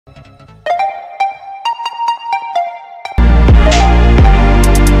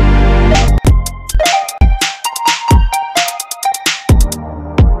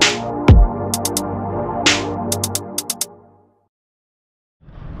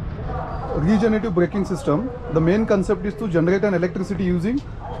regenerative braking system. The main concept is to generate an electricity using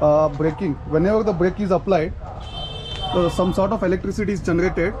braking. Whenever the brake is applied, some sort of electricity is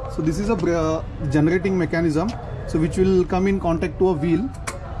generated. So this is a generating mechanism, so which will come in contact to a wheel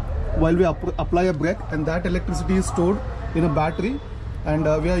while we apply a brake, and that electricity is stored in a battery, and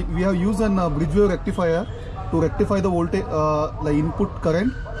we have used a bridge wave rectifier to rectify the voltage, the input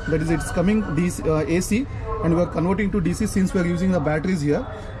current, that is it's coming AC, and we are converting to DC since we are using the batteries here,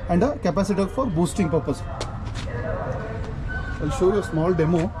 and a capacitor for boosting purpose. I'll show you a small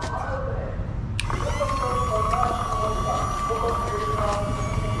demo.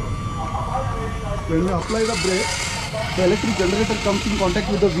 When we apply the brake, the electric generator comes in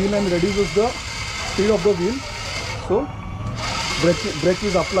contact with the wheel and reduces the speed of the wheel. So brake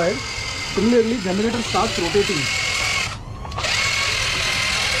is applied. Similarly, generator starts rotating,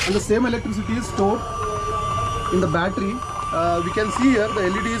 and the same electricity is stored in the battery. We can see here the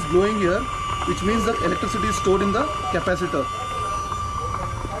LED is glowing here, which means that electricity is stored in the capacitor.